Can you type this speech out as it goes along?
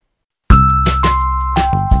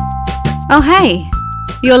Oh hey,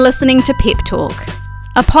 you're listening to Pep Talk,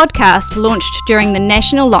 a podcast launched during the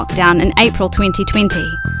national lockdown in April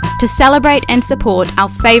 2020 to celebrate and support our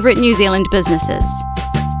favourite New Zealand businesses.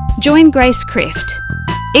 Join Grace Kreft,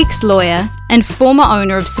 ex-lawyer and former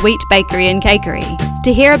owner of Sweet Bakery and Cakery,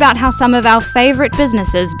 to hear about how some of our favourite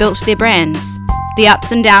businesses built their brands, the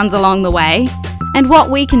ups and downs along the way, and what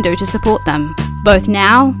we can do to support them, both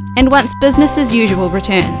now and once business as usual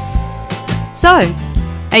returns. So,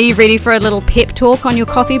 are you ready for a little pep talk on your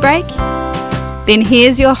coffee break? Then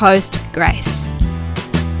here's your host, Grace.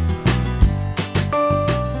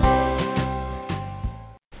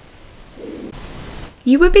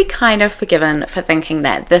 You would be kind of forgiven for thinking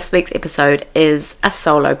that this week's episode is a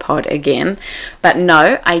solo pod again, but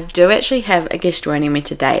no, I do actually have a guest joining me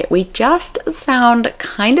today. We just sound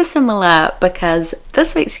kind of similar because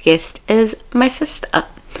this week's guest is my sister.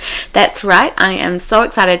 That's right, I am so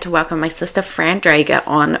excited to welcome my sister Fran Drager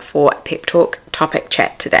on for Pep Talk topic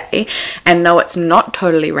chat today. And no, it's not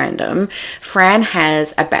totally random. Fran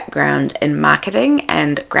has a background in marketing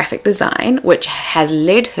and graphic design, which has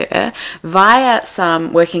led her via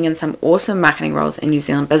working in some awesome marketing roles in New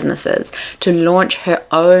Zealand businesses to launch her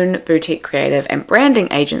own boutique creative and branding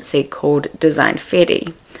agency called Design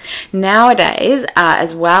Fedi. Nowadays,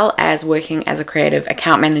 as well as working as a creative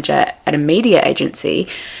account manager at a media agency,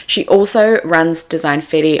 she also runs Design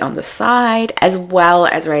Fedi on the side, as well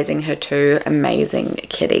as raising her two amazing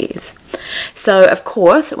kitties. So, of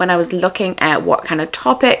course, when I was looking at what kind of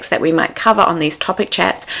topics that we might cover on these topic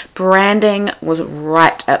chats, branding was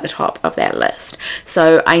right at the top of that list.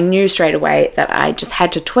 So I knew straight away that I just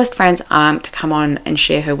had to twist Fran's arm to come on and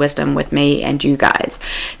share her wisdom with me and you guys.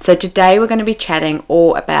 So today we're going to be chatting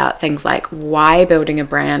all about things like why building a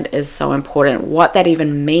brand is so important, what that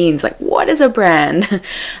even means, like what is a brand,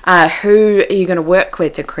 who are you going to work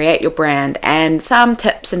with to create your brand, and some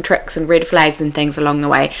tips and tricks and red flags and things along the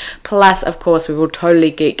way. Plus, of course, we will totally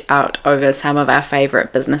geek out over some of our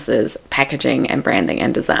favorite businesses, packaging and branding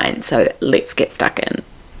and design. So let's get stuck in.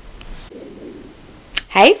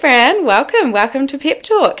 Hey Fran, welcome to Pep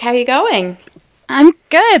Talk. How are you going? I'm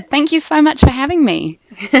good. Thank you so much for having me.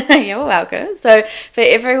 You're welcome. So for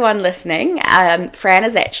everyone listening, Fran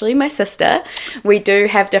is actually my sister. We do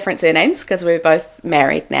have different surnames because we're both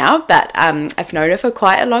married now, but I've known her for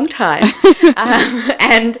quite a long time.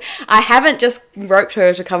 And I haven't just roped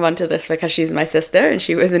her to come onto this because she's my sister and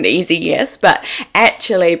she was an easy yes, but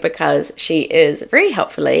actually because she is very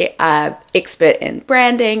helpfully expert in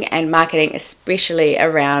branding and marketing, especially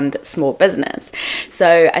around small business.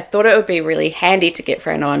 So I thought it would be really handy to get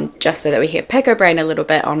Fran on just so that we can pick her brain a little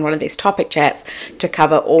bit on one of these topic chats to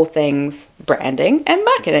cover all things branding and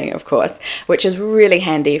marketing, of course, which is really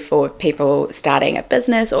handy for people starting a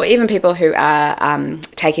business or even people who are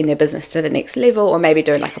taking their business to the next level, or maybe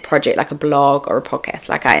doing like a project like a blog or a podcast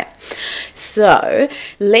like I am. So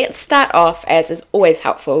let's start off, as is always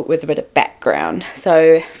helpful, with a bit of background.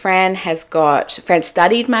 So Fran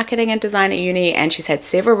studied marketing and design at uni, and she's had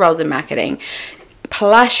several roles in marketing.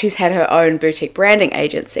 Plus, she's had her own boutique branding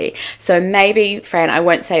agency. So maybe, Fran, I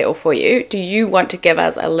won't say it all for you. Do you want to give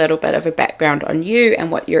us a little bit of a background on you and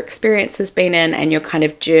what your experience has been in and your kind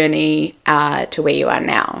of journey to where you are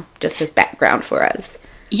now, just as background for us?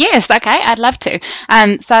 Yes, okay, I'd love to.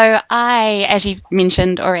 So I, as you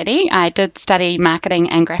mentioned already, I did study marketing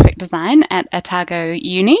and graphic design at Otago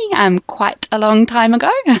Uni quite a long time ago.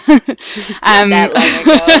 That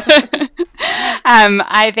long ago.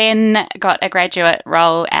 I then got a graduate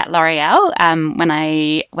role at L'Oreal when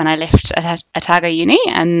I left Otago Uni,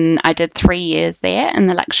 and I did 3 years there in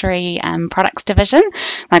the luxury products division.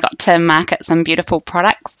 I got to market some beautiful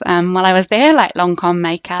products while I was there, like Lancôme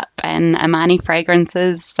makeup and Armani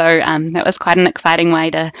fragrances. So that was quite an exciting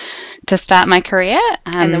way to start my career.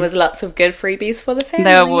 And there was lots of good freebies for the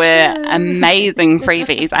family. There were amazing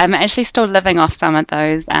freebies. I'm actually still living off some of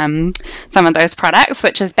those products,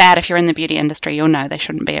 which is bad if you're in the beauty industry. You'll know they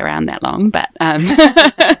shouldn't be around that long, but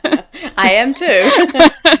I am too.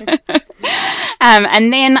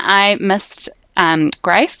 And then I missed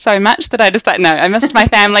Grace so much that I missed my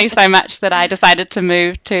family so much that I decided to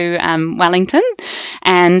move to Wellington,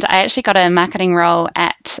 and I actually got a marketing role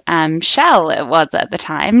at Shell, it was at the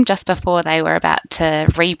time, just before they were about to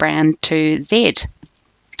rebrand to Z.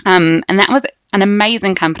 And that was an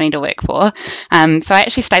amazing company to work for. So I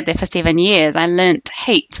actually stayed there for 7 years. I learnt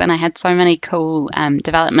heaps, and I had so many cool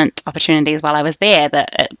development opportunities while I was there that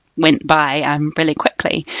it went by really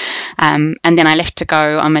quickly. And then I left to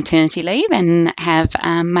go on maternity leave and have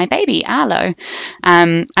my baby, Arlo.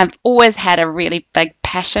 I've always had a really big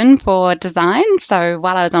passion for design. So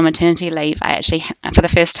while I was on maternity leave, I actually, for the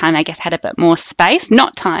first time, I guess, had a bit more space,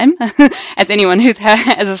 not time. As anyone who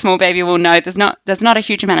has a small baby will know, there's not a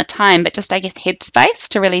huge amount of time, but just, I guess, headspace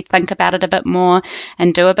to really think about it a bit more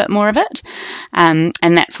and do a bit more of it. And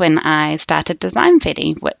that's when I started Design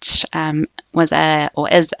Fedi, which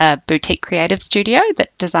is a boutique creative studio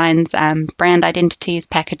that designs brand identities,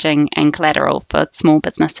 packaging, and collateral for small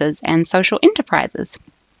businesses and social enterprises.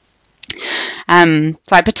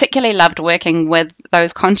 So I particularly loved working with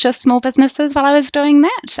those conscious small businesses while I was doing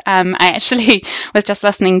that. I actually was just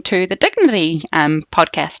listening to the Dignity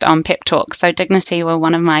podcast on Pep Talk. So Dignity were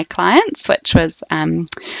one of my clients, which was,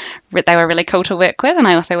 they were really cool to work with. And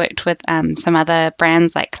I also worked with some other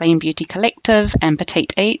brands like Clean Beauty Collective and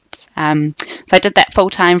Petite Eats. So I did that full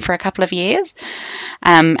time for a couple of years.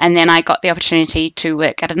 And then I got the opportunity to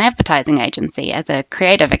work at an advertising agency as a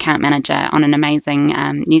creative account manager on an amazing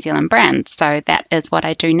New Zealand brand. So that is what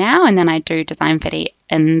I do now, and then I do Design Fedi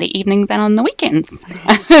in the evenings and on the weekends.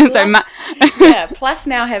 Plus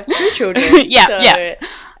now have 2 children. Yeah.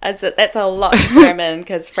 That's a lot to cram in,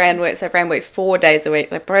 because Fran works 4 days a week.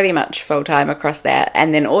 They're pretty much full time across that,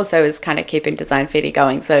 and then also is kind of keeping Design Fedi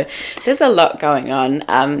going. So there's a lot going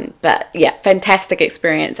on. But yeah, fantastic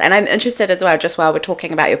experience. And I'm interested as well, just while we're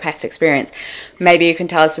talking about your past experience, maybe you can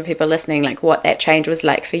tell us, for people listening, like what that change was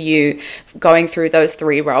like for you, going through those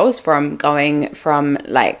 3 roles, from going from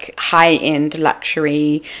like high end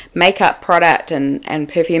luxury makeup product and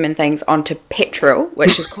perfume and things onto petrol,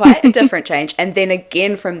 which is quite a different change, and then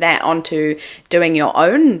again from that onto doing your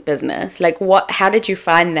own business. Like, how did you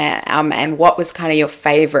find that, and what was kind of your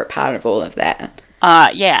favorite part of all of that?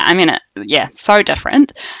 So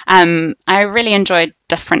different. I really enjoyed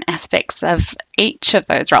different aspects of each of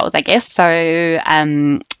those roles, I guess. So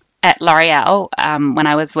at L'Oreal, when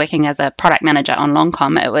I was working as a product manager on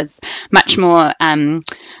Lancôme, it was much more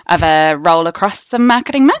of a role across the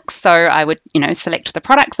marketing mix. So I would, select the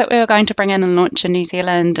products that we were going to bring in and launch in New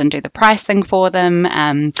Zealand, and do the pricing for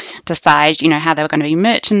them, decide, how they were going to be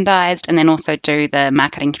merchandised, and then also do the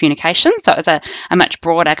marketing communication. So it was a much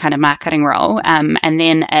broader kind of marketing role. And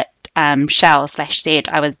then at Shell/Z,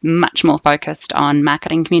 I was much more focused on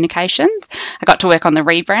marketing communications. I got to work on the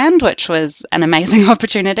rebrand, which was an amazing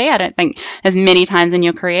opportunity. I don't think there's many times in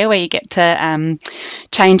your career where you get to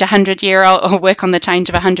change 100-year-old, or work on the change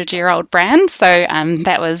of a 100-year-old brand. So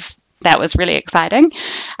that was really exciting.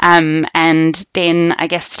 And then, I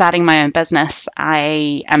guess, starting my own business,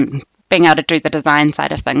 being able to do the design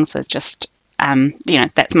side of things was just,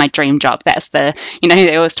 that's my dream job. That's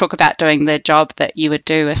they always talk about doing the job that you would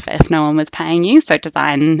do if no one was paying you. So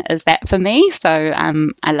design is that for me. So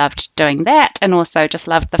I loved doing that, and also just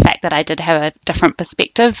loved the fact that I did have a different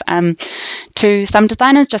perspective to some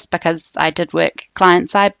designers, just because I did work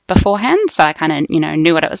client side beforehand. So I kind of,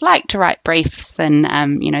 knew what it was like to write briefs and,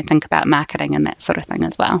 think about marketing and that sort of thing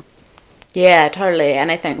as well. Yeah, totally.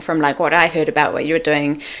 And I think from like what I heard about what you were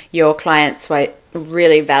doing, your clients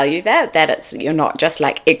really value that you're not just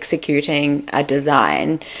like executing a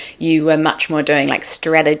design. You were much more doing like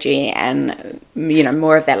strategy and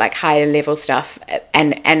more of that like higher level stuff,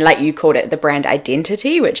 and like you called it, the brand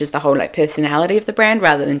identity, which is the whole like personality of the brand,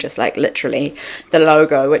 rather than just like literally the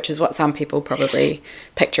logo, which is what some people probably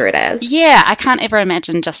picture it as. Yeah, I can't ever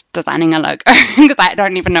imagine just designing a logo because I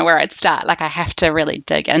don't even know where I'd start. Like, I have to really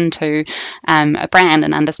dig into a brand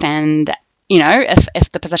and understand, if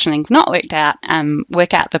the positioning's not worked out,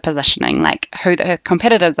 work out the positioning, like who the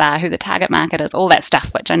competitors are, who the target market is, all that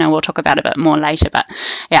stuff, which I know we'll talk about a bit more later. But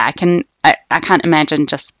yeah, I can't imagine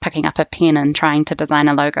just picking up a pen and trying to design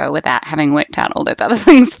a logo without having worked out all those other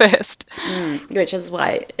things first. Which is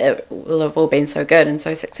why it will have all been so good and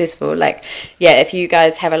so successful. Like, yeah, if you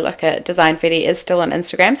guys have a look at Design Fedi, is still on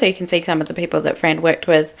Instagram, so you can see some of the people that Fran worked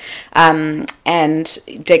with, and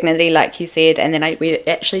Dignity, like you said. And then we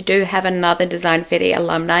actually do have another Design Fedi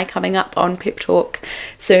alumni coming up on Pep Talk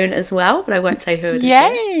soon as well, but I won't say who it is.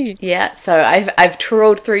 Yay! Yeah, so I've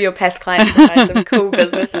trawled through your past clients to find some cool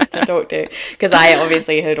businesses to talk to, because I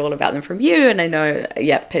obviously heard all about them from you, and I know,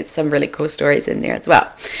 put some really cool stories in there as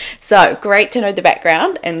well. So great to know the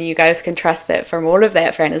background, and you guys can trust that from all of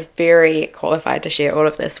that, Fran is very qualified to share all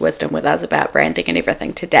of this wisdom with us about branding and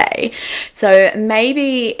everything today. So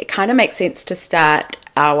maybe it kind of makes sense to start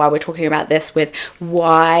while we're talking about this with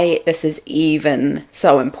why this is even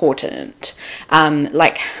so important.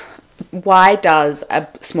 Why does a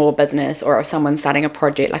small business, or someone starting a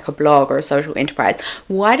project like a blog or a social enterprise,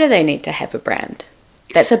 why do they need to have a brand?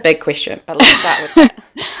 That's a big question, but let's start with that.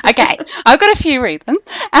 Okay, I've got a few reasons.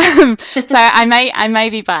 So I may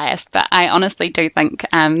be biased, but I honestly do think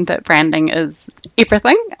that branding is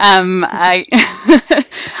everything. I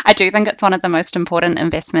I do think it's one of the most important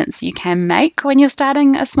investments you can make when you're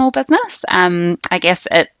starting a small business. I guess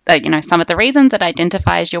it some of the reasons it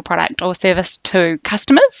identifies your product or service to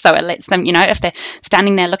customers. So it lets them, if they're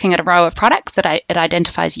standing there looking at a row of products, it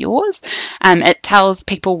identifies yours. It tells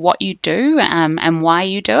people what you do and why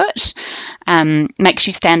you do it. Makes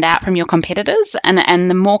you stand out from your competitors. And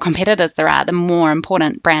the more competitors there are, the more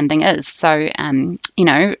important branding is. So,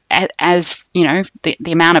 as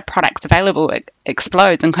the amount of products available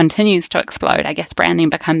explodes and continues to explode, I guess branding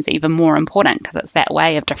becomes even more important because it's that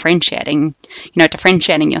way of differentiating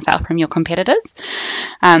yourself from your competitors.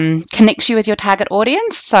 Connects you with your target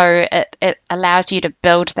audience, so it allows you to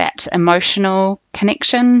build that emotional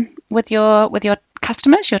connection with your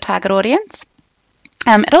customers, your target audience.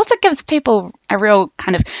 It also gives people a real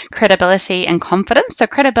kind of credibility and confidence. So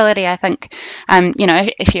credibility, I think,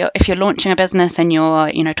 if you're launching a business and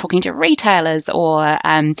you're, talking to retailers or,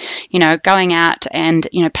 going out and,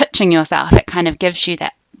 pitching yourself, it kind of gives you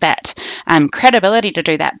that credibility to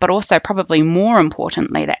do that, but also probably more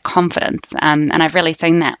importantly, that confidence. And I've really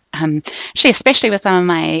seen that, especially with some of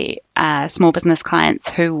my small business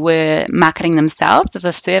clients who were marketing themselves as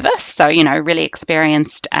a service. So, really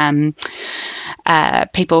experienced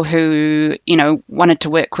people who, wanted to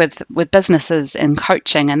work with businesses in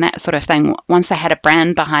coaching and that sort of thing. Once they had a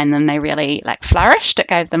brand behind them, they really flourished. It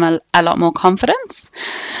gave them a lot more confidence.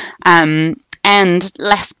 And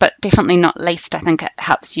last but definitely not least, I think it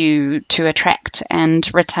helps you to attract and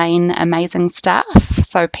retain amazing staff.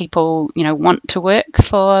 So people, want to work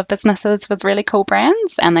for businesses with really cool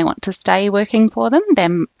brands and they want to stay working for them. They're,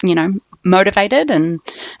 motivated and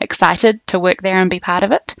excited to work there and be part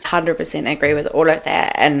of it. 100% agree with all of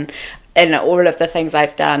that. And in all of the things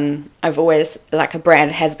I've done, I've always, a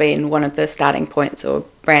brand has been one of the starting points or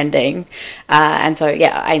branding. And so,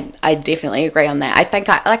 yeah, I definitely agree on that. I think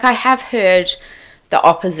I have heard the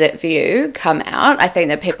opposite view come out. I think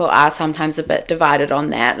that people are sometimes a bit divided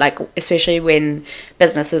on that, especially when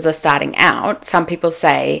businesses are starting out. Some people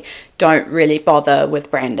say don't really bother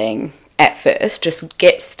with branding at first, just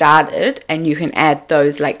get started and you can add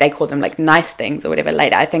those, they call them nice things or whatever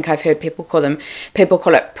later. I think I've heard people call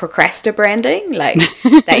it procrastinator branding,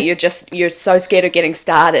 that you're so scared of getting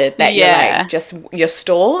started that you're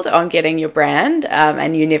stalled on getting your brand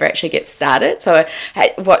and you never actually get started. So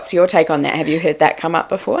what's your take on that? Have you heard that come up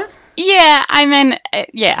before? Yeah, I mean,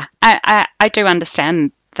 I do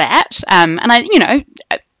understand that. And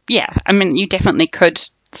you definitely could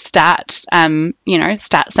start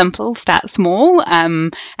simple, start small,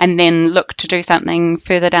 and then look to do something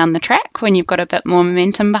further down the track when you've got a bit more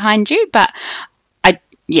momentum behind you. But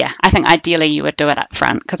I think ideally you would do it up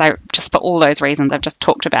front because just for all those reasons I've just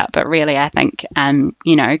talked about. But really, I think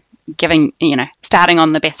starting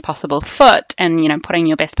on the best possible foot and putting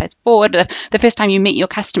your best face forward. The first time you meet your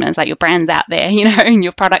customers, your brand's out there, and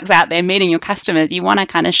your product's out there, meeting your customers, you want to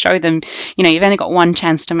kind of show them, you've only got one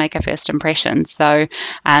chance to make a first impression. So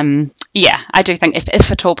I do think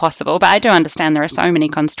if at all possible, but I do understand there are so many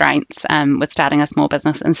constraints with starting a small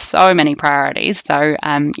business and so many priorities. So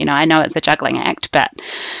I know it's a juggling act, but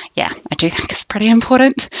I do think it's pretty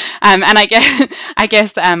important. And I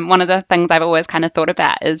guess one of the things I've always kind of thought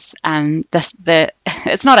about is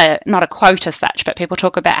it's not a quote as such, but people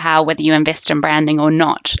talk about how whether you invest in branding or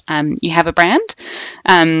not, you have a brand.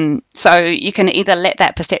 So you can either let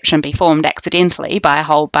that perception be formed accidentally by a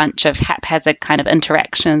whole bunch of haphazard kind of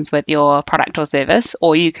interactions with your product or service,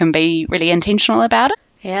 or you can be really intentional about it.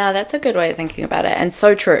 Yeah, that's a good way of thinking about it, and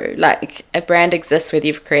so true. A brand exists whether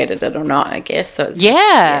you've created it or not, I guess. So it's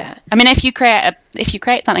I mean, if you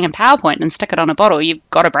create something in PowerPoint and stick it on a bottle, you've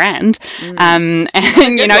got a brand, and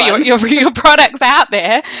your product's out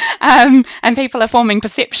there, and people are forming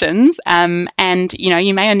perceptions, and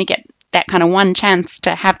you may only get that kind of one chance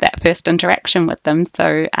to have that first interaction with them.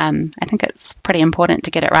 So I think it's pretty important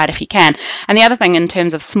to get it right if you can. And the other thing in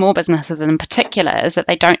terms of small businesses in particular is that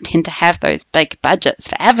they don't tend to have those big budgets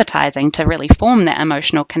for advertising to really form that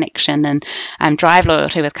emotional connection and drive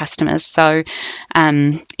loyalty with customers. So,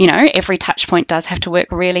 every touch point does have to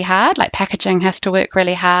work really hard. Packaging has to work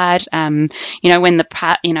really hard. When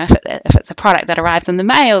if it's a product that arrives in the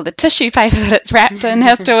mail, the tissue paper that it's wrapped in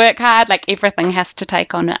has to work hard. Everything has to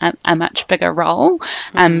take on a much bigger role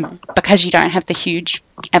because you don't have the huge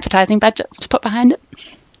advertising budgets to put behind it.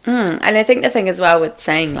 And I think the thing as well with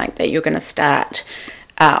saying that you're going to start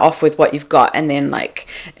off with what you've got and then like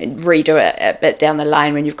redo it a bit down the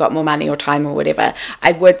line when you've got more money or time or whatever.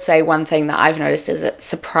 I would say one thing that I've noticed is it's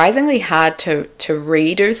surprisingly hard to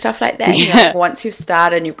redo stuff like that. You know, like once you've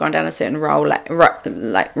started and you've gone down a certain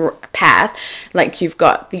path, like you've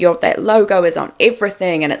got that logo is on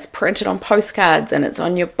everything and it's printed on postcards and it's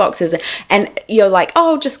on your boxes and you're like,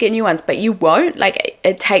 oh, just get new ones, but you won't. Like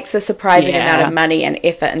it takes a surprising amount of money and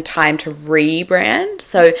effort and time to rebrand.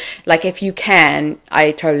 So like if you can,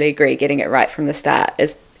 I totally agree, getting it right from the start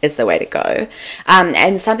is the way to go.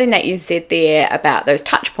 And something that you said there about those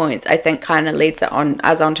touch points, I think kind of leads us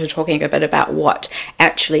on to talking a bit about what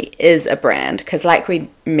actually is a brand, because like we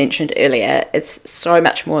mentioned earlier, it's so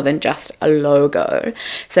much more than just a logo.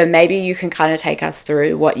 So maybe you can kind of take us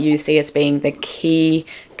through what you see as being the key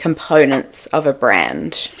components of a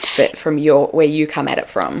brand from where you come at it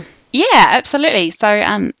from. Yeah, absolutely. So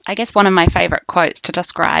I guess one of my favourite quotes to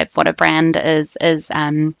describe what a brand is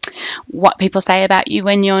what people say about you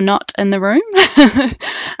when you're not in the room.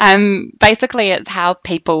 Basically, it's how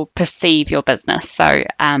people perceive your business. So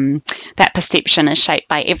that perception is shaped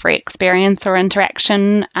by every experience or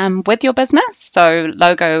interaction with your business. So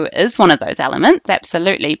logo is one of those elements,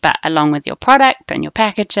 absolutely, but along with your product and your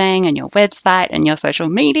packaging and your website and your social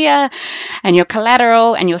media and your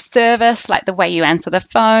collateral and your service, like the way you answer the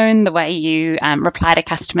phone, the way you reply to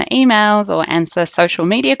customer emails or answer social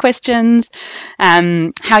media questions,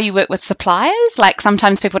 how you work with suppliers. Like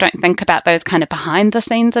sometimes people don't think about those kind of behind the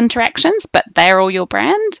scenes interactions, but they're all your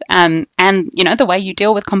brand. And, you know, the way you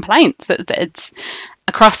deal with complaints, it's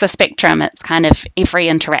across the spectrum. It's kind of every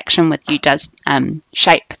interaction with you does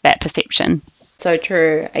shape that perception. So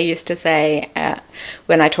true. I used to say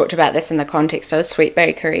when I talked about this in the context of Sweet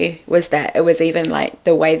Bakery was that it was even like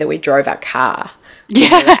the way that we drove our car. We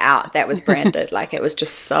were out, that was branded. Like it was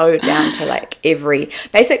just so down to like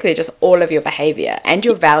basically just all of your behavior and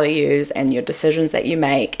your values and your decisions that you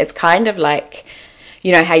make. It's kind of like,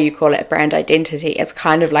 you know how you call it brand identity. It's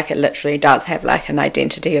kind of like it literally does have like an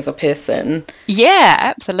identity as a person. Yeah,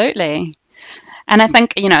 absolutely. And I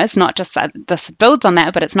think, you know, it's not just, this builds on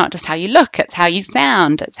that, but it's not just how you look, it's how you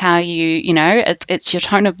sound, it's how you know, it's your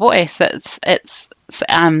tone of voice, it's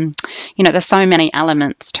you know, there's so many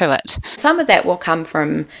elements to it. Some of that will come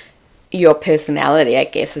from your personality, I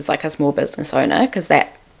guess, as like a small business owner, because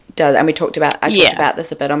that does, and I talked about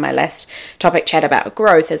this a bit on my last topic chat about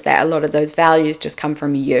growth, is that a lot of those values just come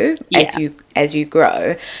from you as you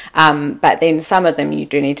grow, but then some of them you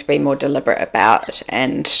do need to be more deliberate about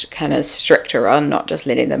and kind of stricter on, not just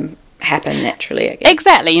letting them happen naturally, I guess.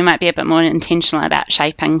 Exactly. You might be a bit more intentional about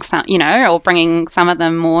shaping some, you know, or bringing some of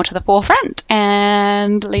them more to the forefront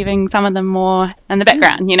and leaving some of them more in the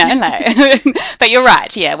background, you know, like, but you're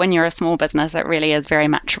right. Yeah. When you're a small business, it really is very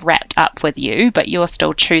much wrapped up with you, but you're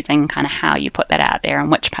still choosing kind of how you put that out there and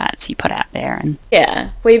which parts you put out there. And yeah,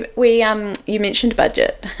 we you mentioned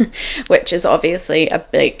budget, which is obviously a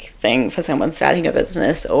big thing for someone starting a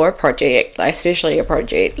business or a project, like especially a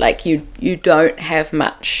project, like you don't have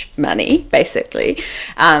much money basically,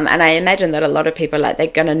 and I imagine that a lot of people, like, they're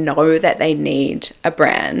going to know that they need a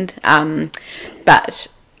brand, but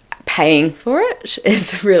paying for it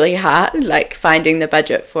is really hard, like finding the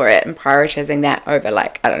budget for it and prioritizing that over,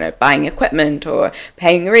 like, I don't know, buying equipment or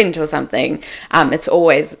paying the rent or something. There's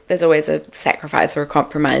always a sacrifice or a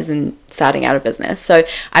compromise in starting out a business. So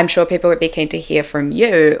I'm sure people would be keen to hear from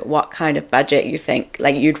you what kind of budget you think,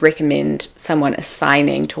 like, you'd recommend someone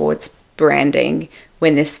assigning towards branding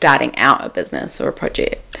when they're starting out a business or a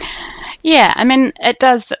project. Yeah, I mean,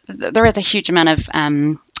 there is a huge amount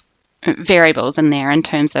of variables in there in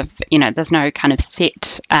terms of, you know, there's no kind of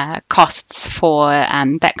set costs for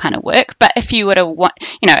that kind of work. But if you were to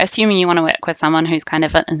you know, assuming you want to work with someone who's kind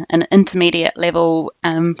of an intermediate level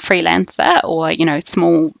freelancer or, you know,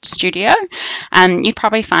 small studio, you'd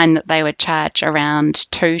probably find that they would charge around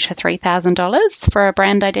 $2,000 to $3,000 for a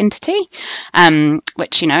brand identity,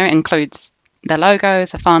 which, you know, includes the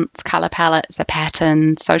logos, the fonts, colour palettes, a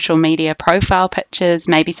pattern, social media profile pictures,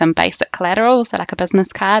 maybe some basic collateral, so like a business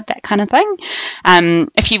card, that kind of thing.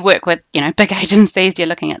 If you work with, you know, big agencies, you're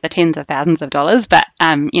looking at the tens of thousands of dollars, but,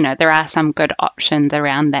 you know, there are some good options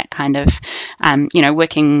around that kind of, you know,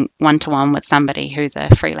 working one-to-one with somebody who's a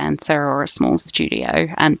freelancer or a small studio,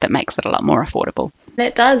 that makes it a lot more affordable.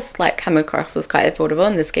 It does, like, come across as quite affordable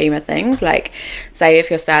in the scheme of things. Like, say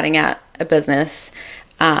if you're starting out a business,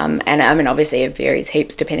 and I mean, obviously it varies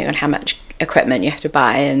heaps depending on how much equipment you have to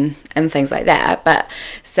buy and things like that. But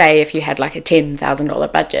say if you had like a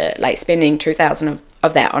 $10,000 budget, like spending $2,000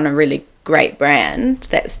 of that on a really great brand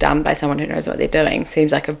that's done by someone who knows what they're doing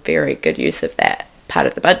seems like a very good use of that part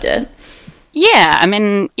of the budget. Yeah, I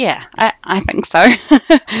mean, yeah, I think so.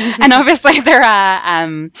 And obviously there are,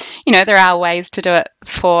 there are ways to do it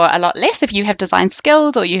for a lot less. If you have design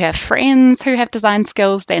skills or you have friends who have design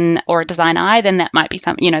skills, then, or a design eye, then that might be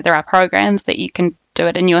something, there are programs that you can do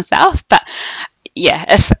it in yourself. But yeah,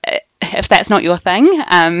 if that's not your thing,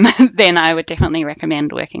 then I would definitely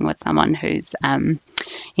recommend working with someone who's,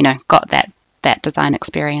 got that design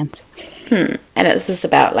experience. And it's just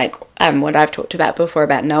about like what I've talked about before,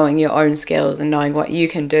 about knowing your own skills and knowing what you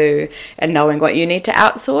can do and knowing what you need to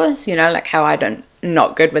outsource, like how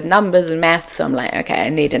not good with numbers and maths, so I'm like, okay, I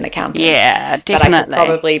need an accountant. Yeah, definitely. But I could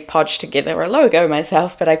probably podge together a logo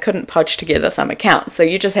myself, but I couldn't podge together some accounts. So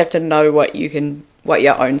you just have to know what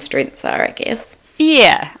your own strengths are, I guess.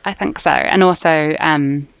 Yeah, I think so. And also,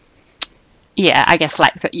 I guess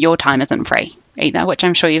like your time isn't free either, which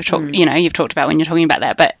I'm sure you've talked about when you're talking about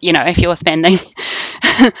that. But if you're spending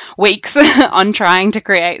weeks on trying to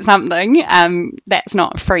create something, that's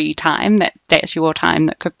not free time. That's your time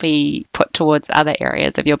that could be put towards other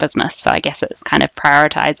areas of your business. So I guess it's kind of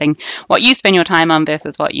prioritizing what you spend your time on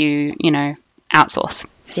versus what you outsource.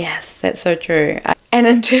 Yes, that's so true. And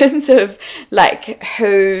in terms of like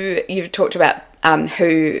who you've talked about,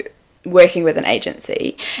 who working with an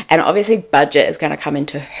agency, and obviously budget is going to come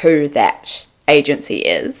into who that agency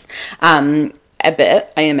is a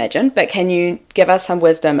bit, I imagine, but can you give us some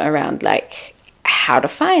wisdom around like how to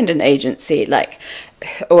find an agency, like,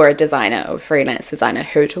 or a designer or freelance designer,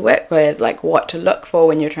 who to work with, like what to look for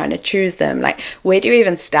when you're trying to choose them? Like, where do you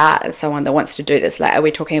even start as someone that wants to do this? Like, are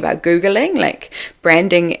we talking about Googling like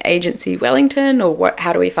branding agency Wellington, or what?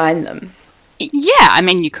 How do we find them? Yeah, I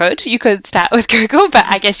mean, you could start with Google, but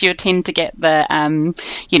I guess you tend to get the,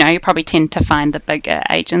 you probably tend to find the bigger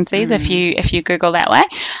agencies if you Google that way.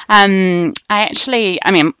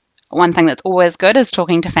 One thing that's always good is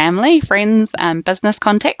talking to family, friends, business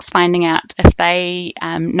contacts, finding out if they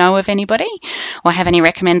know of anybody or have any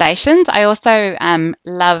recommendations. I also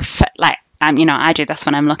love, like, I do this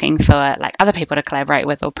when I'm looking for like other people to collaborate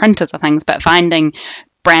with or printers or things, but finding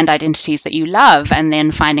brand identities that you love and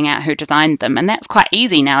then finding out who designed them. And that's quite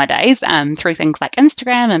easy nowadays through things like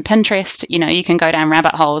Instagram and Pinterest. You can go down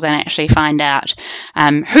rabbit holes and actually find out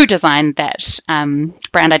who designed that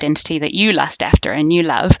brand identity that you lust after and you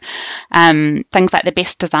love. Things like the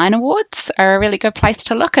Best Design Awards are a really good place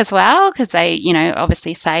to look as well, because they,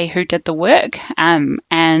 obviously say who did the work.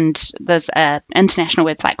 And there's an international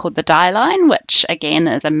website called the Die Line, which again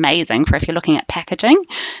is amazing for if you're looking at packaging,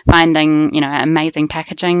 finding, amazing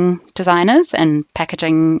packaging designers and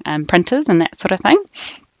packaging printers and that sort of thing.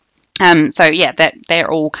 So yeah, that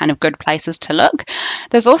they're all kind of good places to look.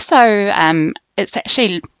 There's also it's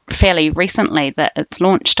actually fairly recently that it's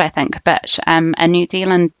launched, I think, but a New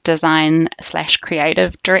Zealand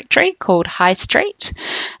design/creative directory called High Street,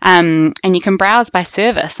 and you can browse by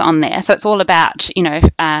service on there. So it's all about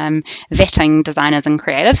vetting designers and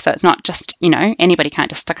creatives. So it's not just anybody can't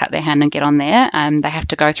just stick up their hand and get on there. They have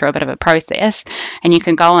to go through a bit of a process, and you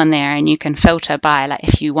can go on there and you can filter by, like,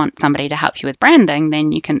 if you want somebody to help you with branding,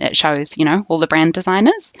 then it shows all the brand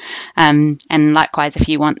designers, and likewise if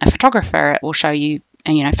you want a photographer, it will show you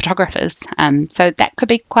photographers. So that could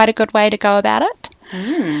be quite a good way to go about it.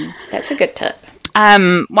 That's a good tip.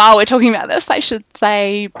 While we're talking about this, I should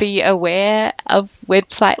say be aware of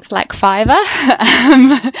websites like Fiverr.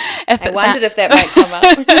 I wondered if that might come up.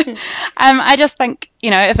 I just think,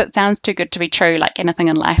 if it sounds too good to be true, like anything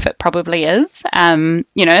in life, it probably is.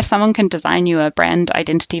 If someone can design you a brand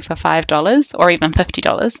identity for $5 or even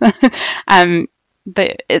 $50,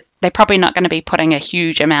 they're probably not going to be putting a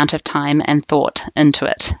huge amount of time and thought into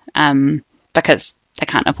it because they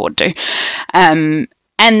can't afford to. And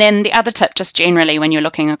then the other tip, just generally, when you're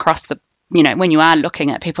looking across the, when you are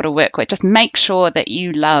looking at people to work with, just make sure that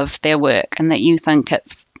you love their work and that you think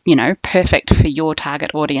it's, perfect for your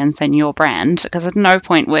target audience and your brand, because there's no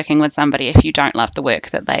point working with somebody if you don't love the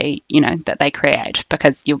work that they create,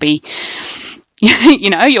 because you'll be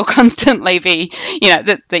you'll constantly be, you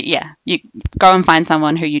go and find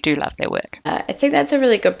someone who you do love their work. I think that's a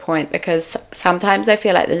really good point, because sometimes I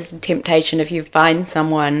feel like there's a temptation if you find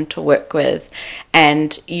someone to work with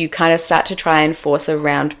and you kind of start to try and force a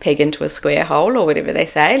round peg into a square hole, or whatever they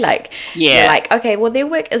say. Like, you're like, okay, well, their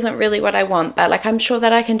work isn't really what I want, but like, I'm sure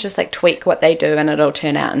that I can just like tweak what they do and it'll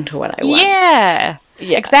turn out into what I want. Yeah.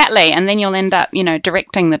 Exactly. And then you'll end up,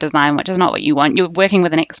 directing the design, which is not what you want. You're working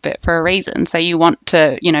with an expert for a reason. So you want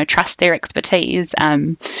to, trust their expertise.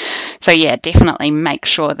 So yeah, definitely make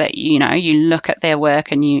sure that, you look at their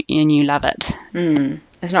work and you love it.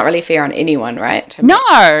 It's not really fair on anyone, right? No,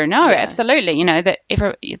 absolutely. That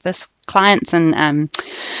this clients and,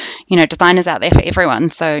 designers out there for everyone.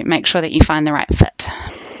 So make sure that you find the right fit.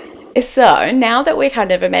 So now that we're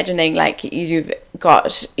kind of imagining like you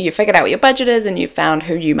figured out what your budget is and you've found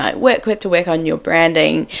who you might work with to work on your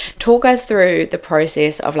branding, talk us through the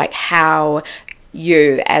process of like how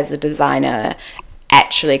you as a designer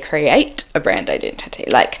actually create a brand identity.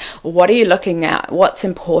 Like, what are you looking at? What's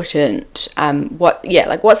important? What's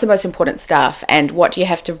the most important stuff, and what do you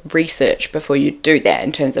have to research before you do that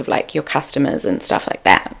in terms of like your customers and stuff like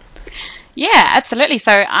that? Yeah, absolutely.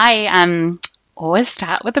 So I always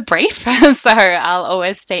start with a brief. So I'll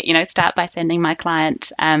always start by sending my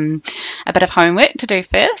client a bit of homework to do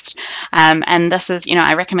first. And this is,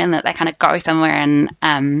 I recommend that they kind of go somewhere and,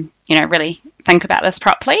 really think about this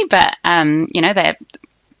properly. But, they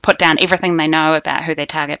put down everything they know about who their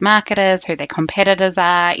target market is, who their competitors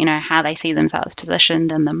are, how they see themselves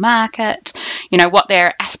positioned in the market, what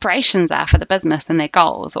their aspirations are for the business and their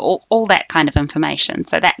goals, all that kind of information.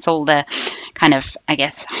 So that's all the kind of, I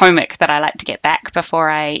guess, homework that I like to get back before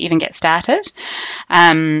I even get started.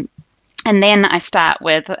 And then I start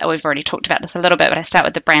with, we've already talked about this a little bit, but I start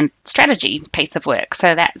with the brand strategy piece of work.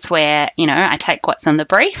 So that's where, I take what's in the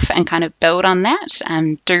brief and kind of build on that,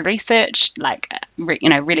 do research,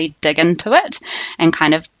 really dig into it and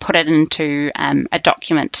kind of put it into a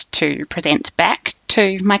document to present back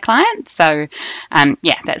to my clients. So,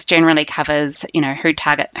 that's generally covers, who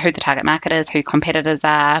the target market is, who competitors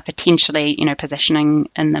are, potentially,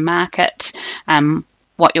 positioning in the market,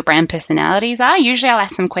 what your brand personalities are. Usually I'll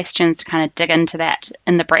ask some questions to kind of dig into that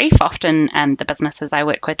in the brief. Often the businesses I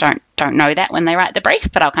work with don't know that when they write the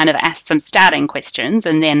brief, but I'll kind of ask some starting questions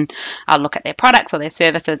and then I'll look at their products or their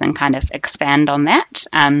services and kind of expand on that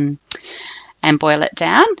and boil it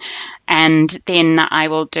down. And then I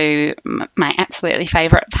will do my absolutely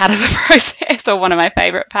favourite part of the process, or one of my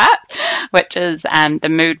favourite parts, which is the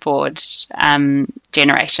mood board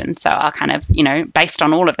generation. So I'll kind of, based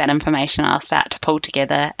on all of that information, I'll start to pull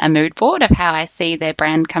together a mood board of how I see their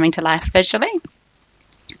brand coming to life visually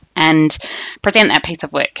and present that piece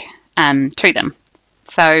of work to them.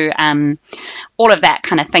 So all of that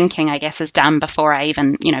kind of thinking, I guess, is done before I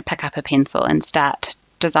even, pick up a pencil and start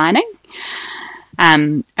designing.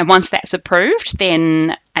 And once that's approved,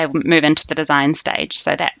 then I move into the design stage.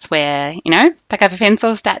 So that's where, pick up a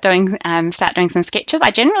pencil, start doing some sketches.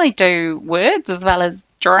 I generally do words as well as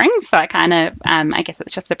drawings. So I kind of, I guess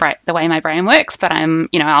it's just the way my brain works. But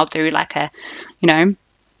I'll do like a,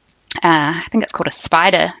 I think it's called a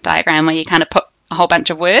spider diagram, where you kind of put a whole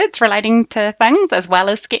bunch of words relating to things as well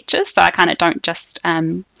as sketches. So I kind of don't just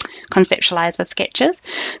conceptualize with sketches.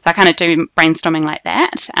 So I kind of do brainstorming like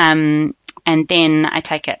that. And then I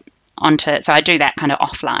take it so I do that kind of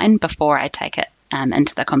offline before I take it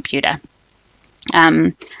into the computer.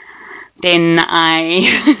 Then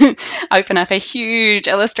I open up a huge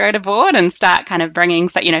Illustrator board and start kind of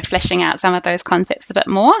fleshing out some of those concepts a bit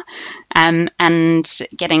more, and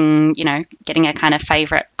getting a kind of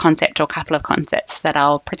favorite concept or couple of concepts that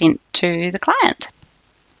I'll present to the client.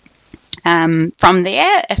 From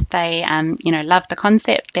there, if they love the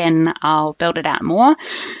concept, then I'll build it out more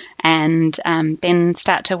and then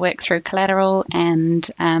start to work through collateral and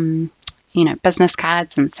business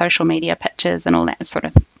cards and social media pictures and all that sort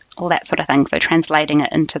of thing. So translating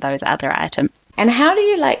it into those other items. And how do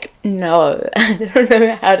you know? I don't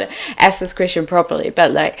know how to ask this question properly,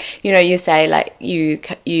 but you say you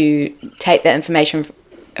take the information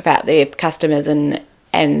about their customers and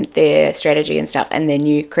their strategy and stuff, and then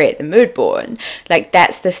you create the mood board.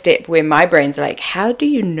 That's the step where my brain's how do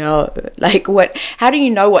you know? How do you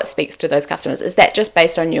know what speaks to those customers? Is that just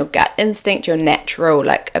based on your gut instinct, your natural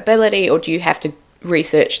ability, or do you have to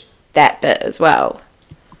research that bit as well?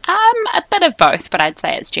 A bit of both, but I'd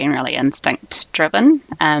say it's generally instinct driven.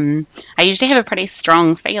 I usually have a pretty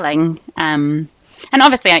strong feeling, and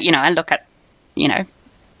obviously, I look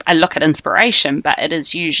at inspiration, but it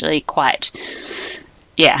is usually quite.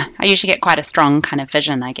 Yeah, I usually get quite a strong kind of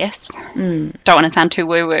vision, I guess. Don't want to sound too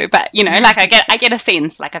woo-woo, but I get a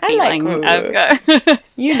sense, a feeling of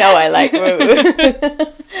I like woo-woo.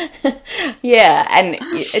 Yeah, and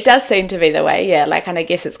it does seem to be the way. Yeah, and I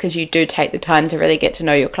guess it's because you do take the time to really get to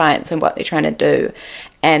know your clients and what they're trying to do,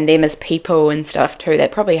 and them as people and stuff too.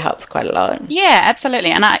 That probably helps quite a lot. Yeah,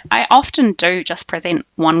 absolutely. And I often do just present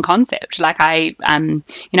one concept. I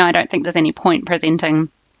don't think there's any point presenting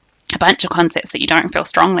a bunch of concepts that you don't feel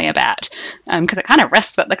strongly about, because it kind of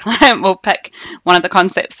risks that the client will pick one of the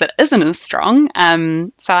concepts that isn't as strong.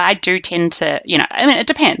 So I do tend to, it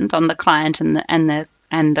depends on the client and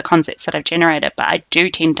the concepts that I've generated, but I do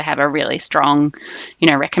tend to have a really strong,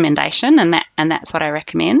 recommendation, and that's what I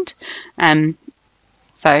recommend.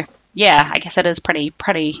 So yeah, I guess it is pretty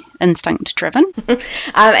instinct driven.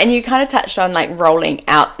 And you kind of touched on like rolling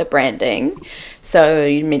out the branding. So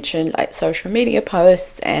you mentioned like social media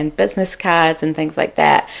posts and business cards and things like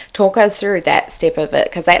that. Talk us through that step of it,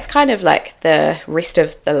 because that's kind of like the rest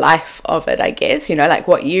of the life of it, I guess. You know, like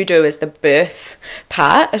what you do is the birth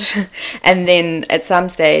part, and then at some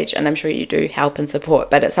stage, and I'm sure you do help and support,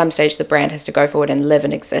 but at some stage the brand has to go forward and live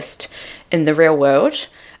and exist in the real world.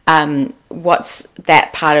 What's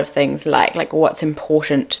that part of things like? Like, what's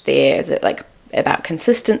important there? Is it like about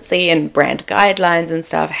consistency and brand guidelines and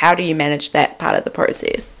stuff? How do you manage that part of the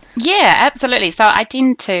process? Yeah, absolutely. So I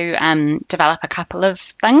tend to develop a couple of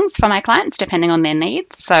things for my clients depending on their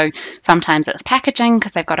needs. So sometimes it's packaging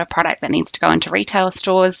because they've got a product that needs to go into retail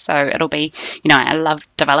stores. So it'll be, I love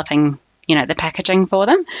developing the packaging for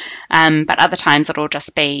them. But other times it'll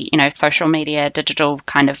just be, social media, digital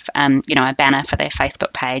kind of, a banner for their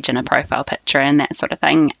Facebook page and a profile picture and that sort of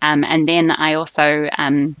thing. And then I also,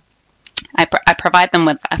 I provide them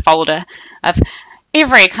with a folder of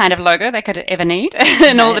every kind of logo they could ever need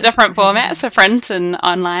in all the different formats for print and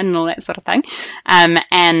online and all that sort of thing.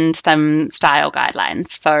 And some style guidelines.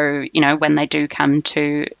 So, when they do come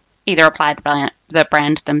to either apply the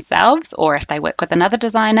brand themselves, or if they work with another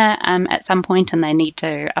designer at some point and they need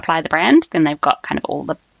to apply the brand, then they've got kind of all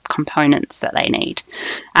the components that they need.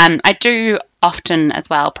 I do often as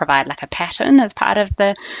well provide like a pattern as part of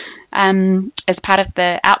the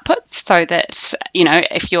outputs, so that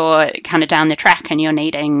if you're kind of down the track and you're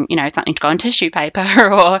needing something to go on tissue paper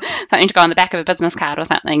or something to go on the back of a business card or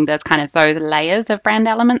something, there's kind of those layers of brand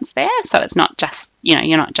elements there. So it's not just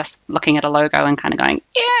you're not just looking at a logo and kind of going,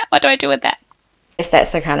 yeah, what do I do with that? I guess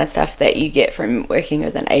that's the kind of stuff that you get from working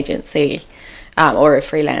with an agency. Or a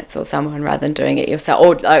freelance or someone, rather than doing it yourself,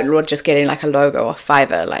 or just getting like a logo off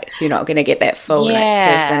Fiverr. Like, you're not going to get that full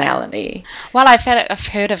personality. Well, I've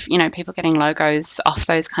heard of people getting logos off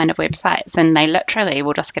those kind of websites, and they literally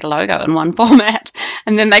will just get a logo in one format,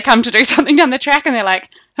 and then they come to do something down the track, and they're like,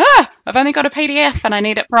 I've only got a PDF and I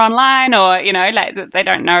need it for online, or like they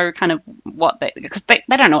don't know kind of because they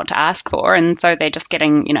don't know what to ask for, and so they're just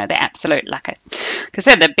getting the absolute, like I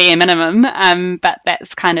said, the bare minimum. But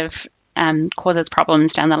that's kind of causes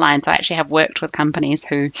problems down the line. So I actually have worked with companies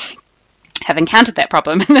who have encountered that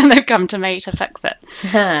problem, and then they've come to me to fix it.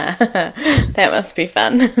 That must be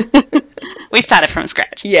fun. We started from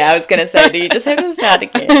scratch. Yeah, I was going to say, do you just have to start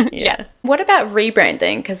again? Yeah. What about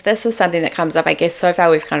rebranding? Because this is something that comes up, I guess. So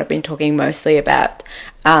far we've kind of been talking mostly about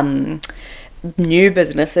new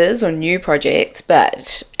businesses or new projects,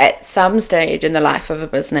 but at some stage in the life of a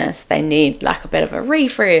business they need like a bit of a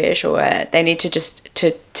refresh, or they need to just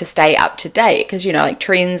to stay up to date, because like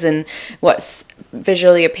trends and what's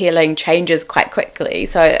visually appealing changes quite quickly.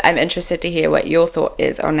 So I'm interested to hear what your thought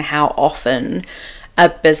is on how often a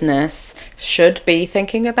business should be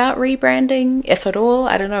thinking about rebranding, if at all.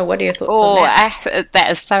 I don't know, what are your thoughts on that?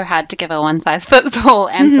 That is so hard to give a one size fits all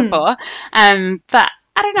answer for, but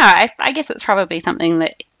I don't know. I guess it's probably something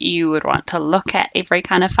that you would want to look at every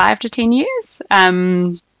kind of 5 to 10 years,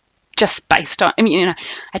 just based on, I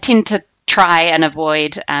tend to try and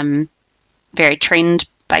avoid very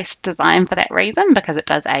trend-based design for that reason, because it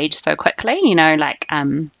does age so quickly, there's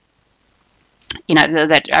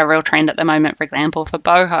a real trend at the moment, for example, for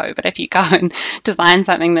boho, but if you go and design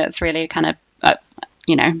something that's really kind of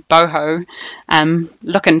boho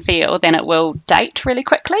look and feel, then it will date really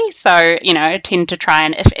quickly. So I tend to try,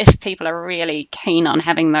 and if people are really keen on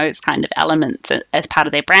having those kind of elements as part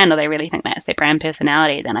of their brand, or they really think that's their brand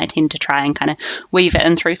personality, then I tend to try and kind of weave it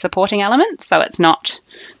in through supporting elements, so it's not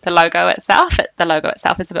the logo itself. The logo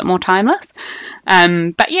itself is a bit more timeless,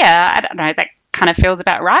 but yeah, I don't know, that kind of feels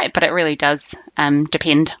about right, but it really does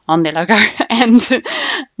depend on their logo and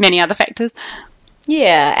many other factors.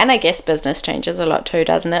 Yeah, and I guess business changes a lot too,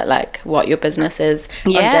 doesn't it? Like what your business is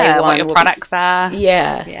on day one, what your products are.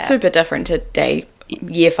 Yeah, super different to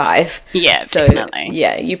year 5. Yeah, so, definitely.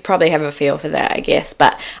 Yeah, you probably have a feel for that, I guess.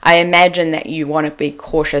 But I imagine that you want to be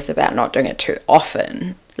cautious about not doing it too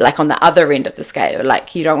often. Like on the other end of the scale,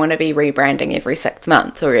 like you don't want to be rebranding every 6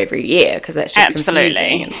 months or every year, because that's just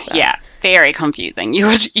confusing and stuff. Yeah, very confusing. You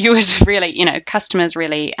would really, customers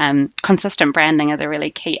really, consistent branding is a really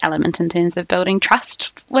key element in terms of building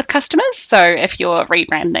trust with customers. So if you're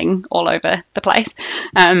rebranding all over the place,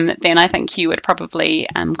 then I think you would probably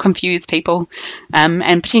confuse people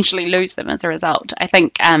and potentially lose them as a result. I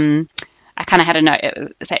think I kind of had a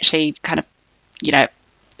note. It's actually kind of,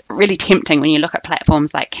 really tempting when you look at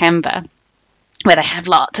platforms like Canva where they have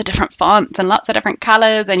lots of different fonts and lots of different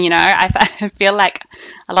colors. And, I feel like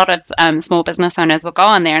a lot of small business owners will go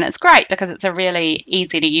on there, and it's great because it's a really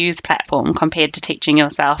easy to use platform compared to teaching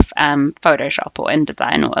yourself Photoshop or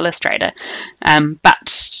InDesign or Illustrator.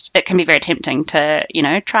 But it can be very tempting to,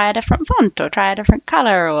 try a different font or try a different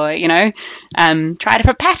color or, try a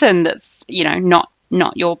different pattern that's,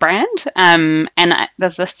 not your brand. And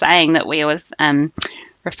there's this saying that we always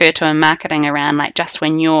refer to in marketing around, like, just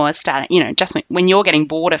when you're starting, when you're getting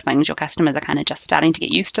bored of things, your customers are kind of just starting to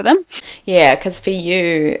get used to them. Yeah, because for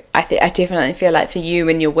you, I definitely feel like for you,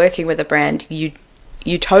 when you're working with a brand, you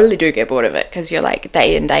totally do get bored of it because you're like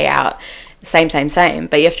day in, day out, same.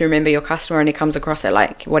 But you have to remember your customer only comes across it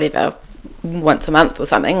like whatever, once a month or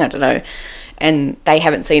something, I don't know. And they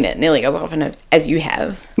haven't seen it nearly as often as you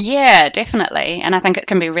have. Yeah, definitely. And I think it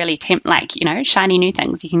can be really shiny new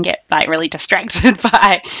things. You can get like really distracted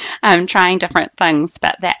by trying different things.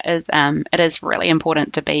 But that is it is really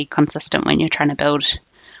important to be consistent when you're trying to build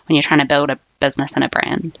a business and a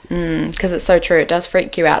brand. Because it's so true. It does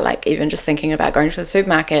freak you out, like even just thinking about going to the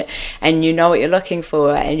supermarket and you know what you're looking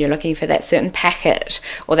for and you're looking for that certain packet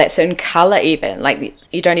or that certain colour even. Like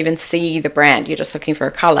you don't even see the brand. You're just looking for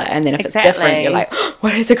a colour. And then if it's different, you're like, oh,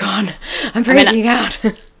 where is it gone? I'm freaking out.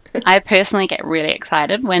 I personally get really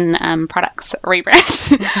excited when products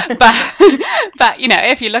rebrand. but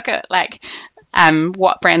if you look at like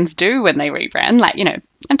what brands do when they rebrand, like,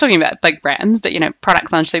 I'm talking about big brands, but,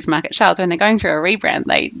 products on supermarket shelves, when they're going through a rebrand,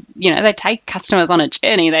 they take customers on a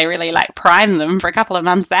journey. They really like prime them for a couple of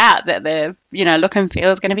months out that their, look and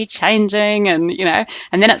feel is going to be changing. And,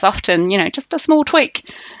 and then it's often, just a small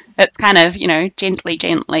tweak. It's kind of, gently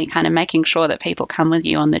kind of making sure that people come with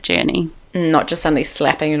you on the journey. Not just suddenly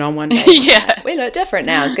slapping it on one day. Yeah. We look different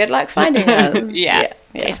now. Good luck finding us. Yeah,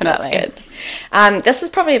 definitely. That's good. This is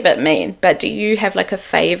probably a bit mean, but do you have like a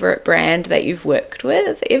favourite brand that you've worked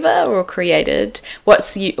with ever or created? What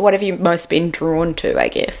have you most been drawn to, I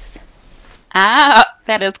guess?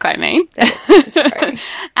 That is quite mean.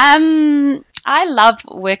 I love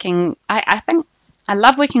working, I think I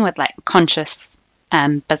love working with like conscious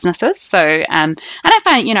businesses. So, and I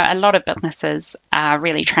find, a lot of businesses are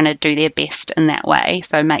really trying to do their best in that way.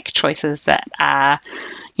 So make choices that are,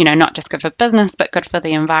 not just good for business, but good for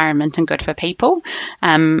the environment and good for people.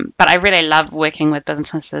 But I really love working with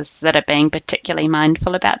businesses that are being particularly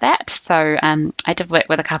mindful about that. So I did work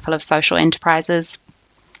with a couple of social enterprises,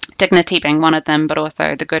 Dignity being one of them, but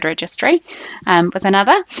also the Good Registry was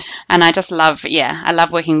another. And I just love, I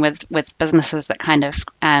love working with businesses that kind of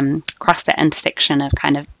cross that intersection of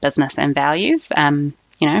kind of business and values, and,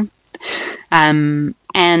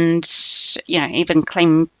 even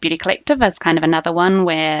Clean Beauty Collective is kind of another one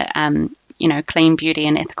where, clean beauty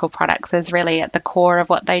and ethical products is really at the core of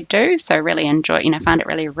what they do. So really enjoy, find it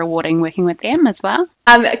really rewarding working with them as well.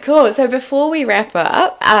 Cool. So before we wrap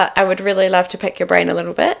up, I would really love to pick your brain a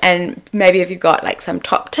little bit, and maybe if you've got like some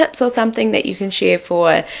top tips or something that you can share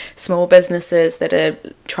for small businesses that are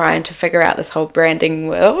trying to figure out this whole branding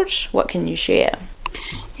world, what can you share?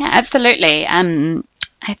 Yeah, absolutely.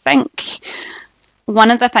 I think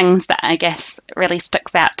one of the things that I guess really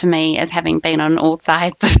sticks out to me is having been on all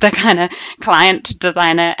sides of the kind of client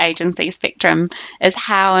designer agency spectrum is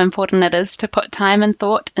how important it is to put time and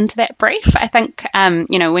thought into that brief. I think,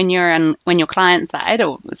 when you're client side,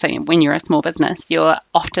 or so when you're a small business, you're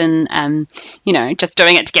often, just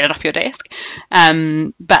doing it to get it off your desk.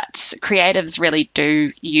 But creatives really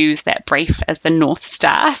do use that brief as the North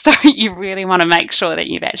Star. So you really want to make sure that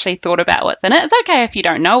you've actually thought about what's in it. It's okay if you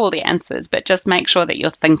don't know all the answers, but just make sure that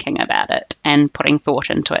you're thinking about it and putting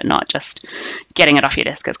thought into it, not just getting it off your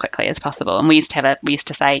desk as quickly as possible. And we used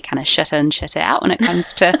to say kind of shit in, shit out when it comes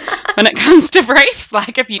to briefs.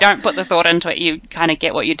 Like if you don't put the thought into it, you kind of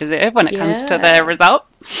get what you deserve when it comes to the result.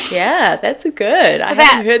 Yeah, that's good. I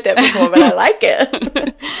haven't heard that before, but I like it.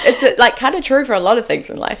 It's like kind of true for a lot of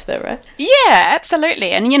things in life though, right? Yeah,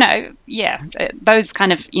 absolutely. And those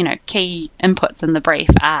kind of key inputs in the brief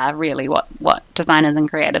are really what designers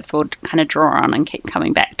and creatives would kind of draw on and keep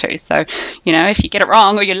coming back to. So if you get it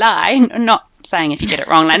wrong or you lie, not saying if you get it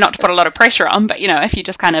wrong, like not to put a lot of pressure on, but if you're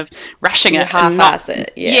just kind of rushing it,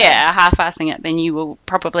 half-assing it, then you will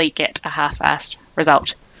probably get a half-assed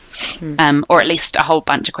result. Or at least a whole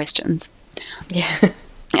bunch of questions. Yeah.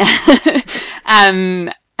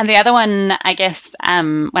 And the other one, I guess,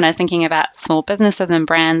 when I was thinking about small businesses and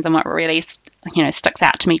brands, and what really, sticks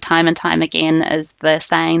out to me time and time again is the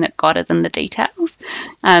saying that God is in the details.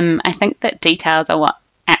 I think that details are what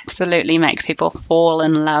absolutely make people fall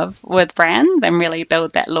in love with brands and really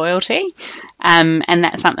build that loyalty. And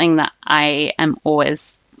that's something that I am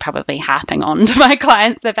always probably harping on to my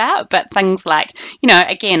clients about, but things like,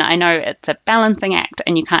 again, I know it's a balancing act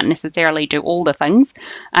and you can't necessarily do all the things,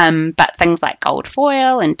 but things like gold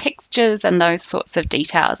foil and textures and those sorts of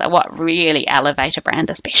details are what really elevate a brand,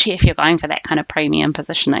 especially if you're going for that kind of premium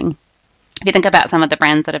positioning. If you think about some of the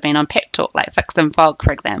brands that have been on Pep Talk, like Fix and Fog,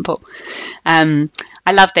 for example,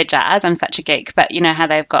 I love their jars. I'm such a geek, but you know how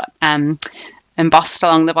they've got embossed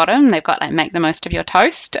along the bottom, they've got like make the most of your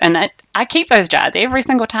toast, and I keep those jars every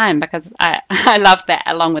single time because I love that,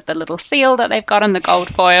 along with the little seal that they've got in the gold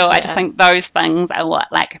foil. I just think those things are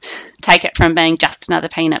what like take it from being just another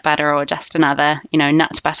peanut butter or just another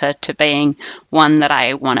nut butter to being one that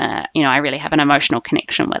I want to I really have an emotional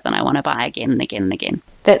connection with and I want to buy again and again and again.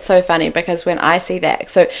 That's so funny because when I see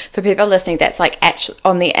that, so for people listening, that's like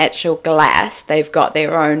on the actual glass, they've got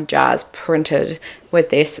their own jars printed with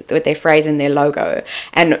their phrase and their logo.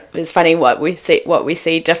 And it's funny what we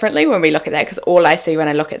see differently when we look at that, because all I see when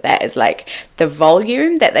I look at that is like the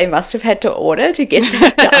volume that they must have had to order to get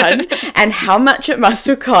that done and how much it must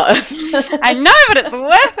have cost. I know, but it's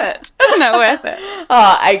worth it. Isn't it worth it?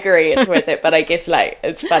 Oh, I agree, it's worth it. But I guess like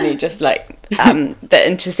it's funny, just like the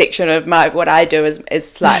intersection of what I do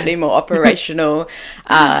is slightly more operational,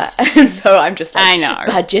 and so I'm just like, I know,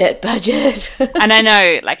 budget. And I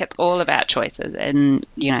know, like, it's all about choices, and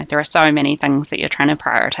there are so many things that you're trying to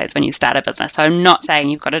prioritize when you start a business. So I'm not saying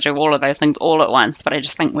you've got to do all of those things all at once, but I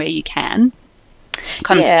just think where you can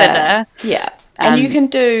consider, and you can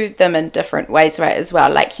do them in different ways, right, as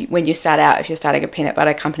well. Like when you start out, if you're starting a peanut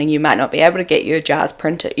butter company, you might not be able to get your jars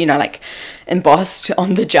printed, like embossed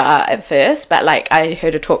on the jar at first. But like I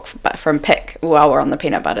heard a talk from Pick while we're on the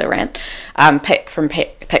peanut butter rant, Pick from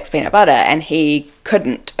Pick's Peanut Butter, and he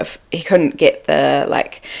couldn't get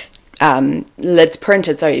the lids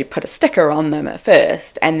printed, so you put a sticker on them at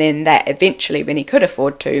first, and then that eventually, when he could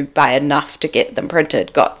afford to buy enough to get them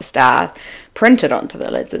printed, got the star printed onto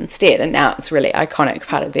the lids instead, and now it's a really iconic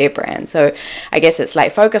part of their brand. So I guess it's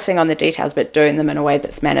like focusing on the details but doing them in a way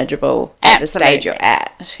that's manageable at the stage you're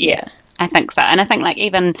at. Yeah, I think so. And I think like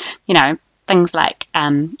even things like a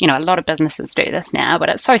lot of businesses do this now, but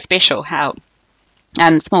it's so special how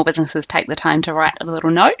small businesses take the time to write a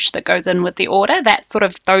little note that goes in with the order.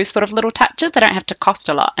 Those sort of little touches, they don't have to cost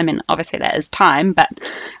a lot. I mean, obviously that is time, but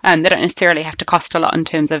they don't necessarily have to cost a lot in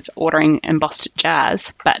terms of ordering embossed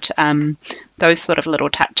jars. But those sort of little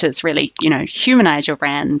touches really, humanize your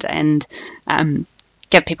brand and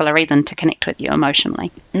give people a reason to connect with you emotionally.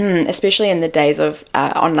 Especially in the days of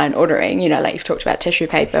online ordering, like you've talked about tissue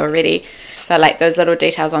paper already, but like those little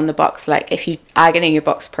details on the box, like if you are getting your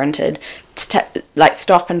box printed,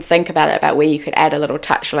 stop and think about where you could add a little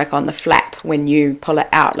touch, like on the flap when you pull it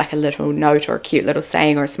out, like a little note or a cute little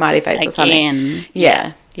saying or a smiley face or something.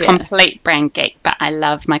 Yeah. Complete brand geek, but I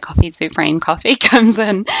love my Coffee Supreme coffee. Comes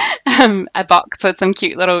in a box with some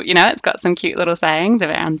cute little, it's got some cute little sayings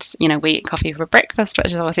around, we eat coffee for breakfast,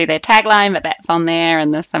 which is obviously their tagline, but that's on there,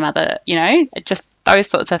 and there's some other, just those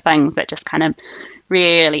sorts of things that just kind of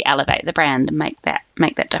really elevate the brand and make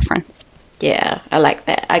that difference. Yeah, I like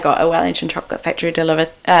that. I got a Wellington Chocolate Factory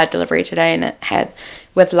delivery today, and it had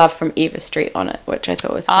 "With Love from Eva Street" on it, which I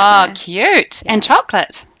thought was nice. Cute. Yeah. And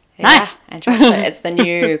chocolate. Nice. Yeah, and chocolate. It's the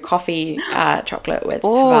new coffee chocolate with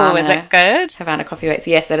Havana. Is it good? Havana coffee oats.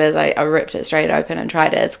 Yes, it is. I ripped it straight open and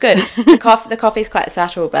tried it. It's good. The coffee's quite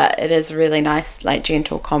subtle, but it is a really nice, like,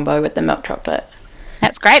 gentle combo with the milk chocolate.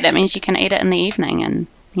 That's great. That means you can eat it in the evening and,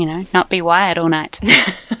 not be wired all night.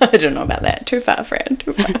 I don't know about that. Too far, friend.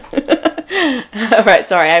 Too far. All right,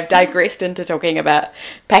 sorry, I've digressed into talking about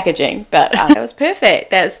packaging, but it was perfect.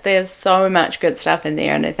 There's so much good stuff in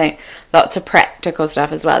there, and I think lots of practical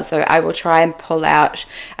stuff as well. So I will try and pull out,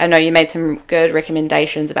 I know you made some good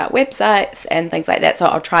recommendations about websites and things like that, so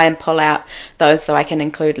I'll try and pull out those so I can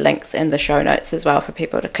include links in the show notes as well for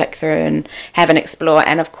people to click through and have an explore,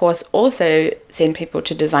 and of course also send people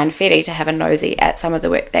to Design Fedi to have a nosy at some of the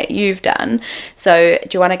work that you've done. So do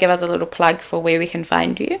you want to give us a little plug for where we can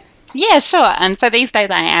find you? Yeah, sure. So these days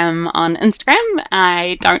I am on Instagram.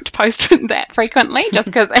 I don't post that frequently just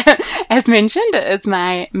because, as mentioned, it is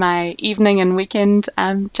my evening and weekend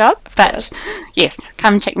job. But yes,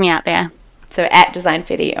 come check me out there. So at Design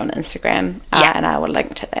Fedi on Instagram, and I will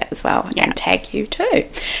link to that as well and tag you too.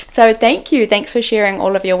 So thank you. Thanks for sharing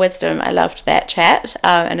all of your wisdom. I loved that chat.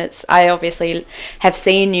 And I obviously have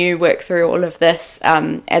seen you work through all of this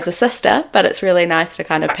as a sister, but it's really nice to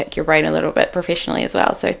kind of pick your brain a little bit professionally as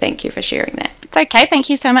well. So thank you for sharing that. It's okay. Thank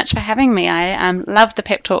you so much for having me. I love the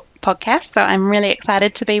Pep Talk podcast, so I'm really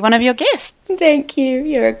excited to be one of your guests. Thank you.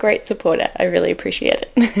 You're a great supporter. I really appreciate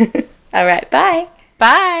it. All right. Bye.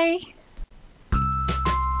 Bye.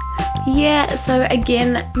 Yeah, so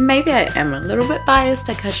again, maybe I am a little bit biased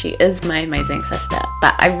because she is my amazing sister,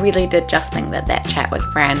 but I really did just think that chat with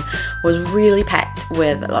Fran was really packed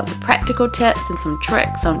with lots of practical tips and some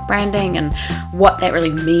tricks on branding and what that really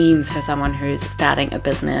means for someone who's starting a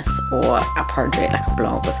business or a project like a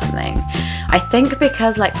blog or something. I think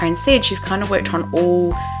because, like Fran said, she's kind of worked on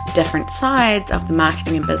all different sides of the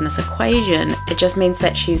marketing and business equation. It just means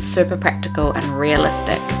that she's super practical and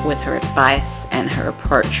realistic with her advice and her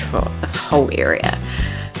approach for this whole area.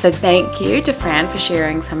 So thank you to Fran for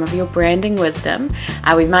sharing some of your branding wisdom.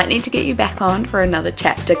 We might need to get you back on for another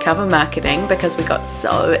chat to cover marketing, because we got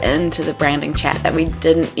so into the branding chat that we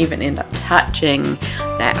didn't even end up touching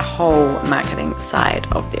that whole marketing side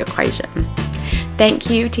of the equation.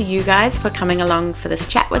 Thank you to you guys for coming along for this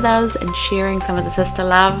chat with us and sharing some of the sister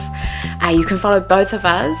love. You can follow both of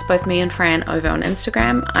us, both me and Fran, over on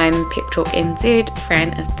Instagram. I'm Pep Talk NZ, Fran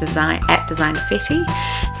is at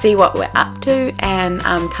DesignFetty. See what we're up to and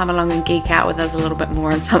come along and geek out with us a little bit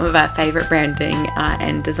more on some of our favourite branding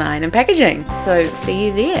and design and packaging. So see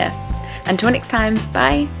you there. Until next time,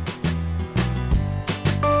 bye.